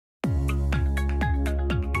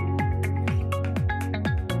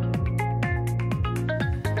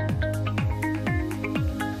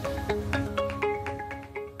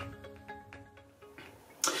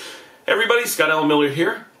Everybody, Scott Allen Miller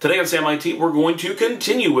here. Today on Sam IT, we're going to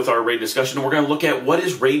continue with our RAID discussion, and we're going to look at what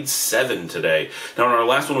is RAID 7 today. Now, in our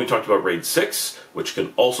last one, we talked about RAID 6, which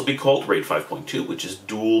can also be called RAID 5.2, which is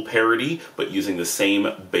dual parity, but using the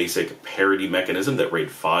same basic parity mechanism that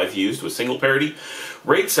RAID 5 used with single parity.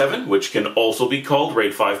 RAID 7, which can also be called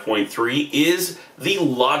RAID 5.3, is the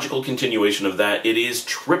logical continuation of that. It is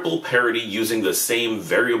triple parity using the same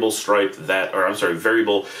variable stripe that,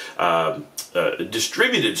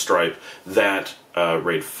 distributed stripe that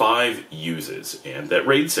RAID 5 uses and that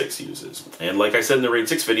RAID 6 uses. And like I said in the RAID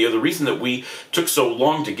 6 video, the reason that we took so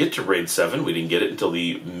long to get to RAID 7, we didn't get it until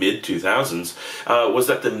the mid-2000s, was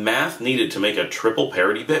that the math needed to make a triple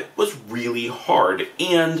parity bit was really hard,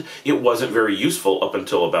 and it wasn't very useful up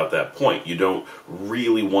until about that point. You don't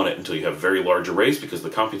really want it until you have very large arrays because the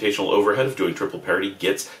computational overhead of doing triple parity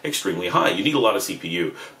gets extremely high. You need a lot of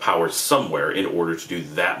CPU power somewhere in order to do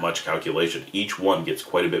that much calculation. Each one gets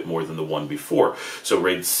quite a bit more than the one before. So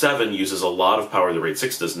RAID 7 uses a lot of power that RAID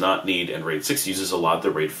 6 does not need, and RAID 6 uses a lot that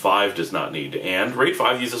RAID 5 does not need, and RAID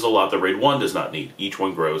 5 uses a lot that RAID 1 does not need. Each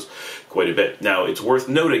one grows quite a bit. Now, it's worth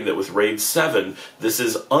noting that with RAID 7, this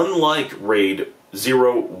is unlike RAID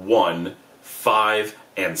 0, 1, 5,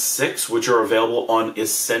 and 6, which are available on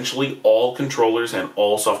essentially all controllers and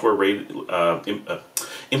all software RAID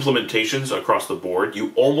implementations across the board.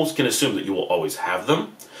 You almost can assume that you will always have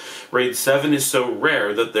them. RAID 7 is so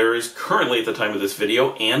rare that there is currently, at the time of this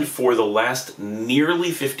video, and for the last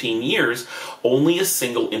nearly 15 years, only a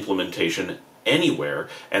single implementation anywhere,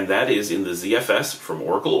 and that is in the ZFS from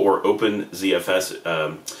Oracle, or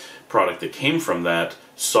OpenZFS product that came from that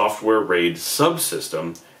software RAID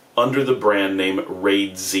subsystem under the brand name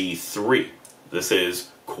RAID Z3. This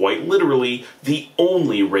is quite literally the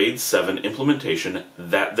only RAID 7 implementation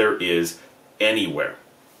that there is anywhere.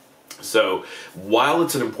 So, while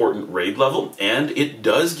it's an important RAID level, and it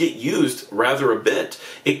does get used rather a bit,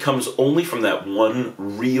 it comes only from that one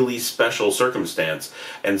really special circumstance.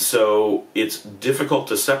 And so, it's difficult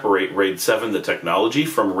to separate RAID 7, the technology,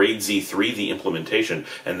 from RAID Z3, the implementation.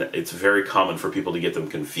 And it's very common for people to get them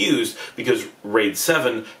confused, because RAID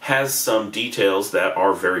 7 has some details that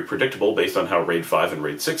are very predictable based on how RAID 5 and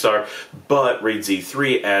RAID 6 are, but RAID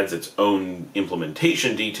Z3 adds its own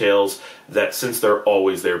implementation details that, since they're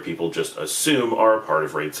always there, people just assume are a part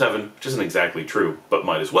of RAID 7, which isn't exactly true, but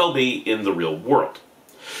might as well be in the real world.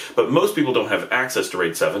 But most people don't have access to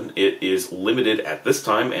RAID 7. It is limited at this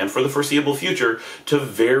time and for the foreseeable future to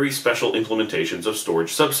very special implementations of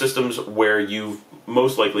storage subsystems where you've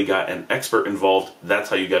most likely got an expert involved. That's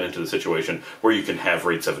how you got into the situation where you can have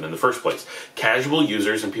RAID 7 in the first place. Casual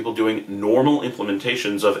users and people doing normal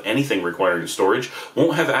implementations of anything requiring storage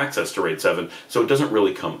won't have access to RAID 7, so it doesn't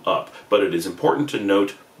really come up. But it is important to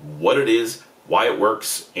note what it is, why it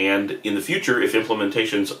works, and in the future, if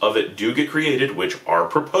implementations of it do get created, which are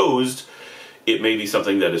proposed, it may be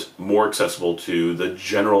something that is more accessible to the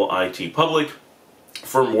general IT public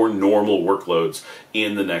for more normal workloads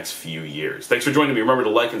in the next few years. Thanks for joining me. Remember to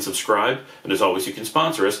like and subscribe, and as always, you can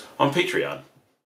sponsor us on Patreon.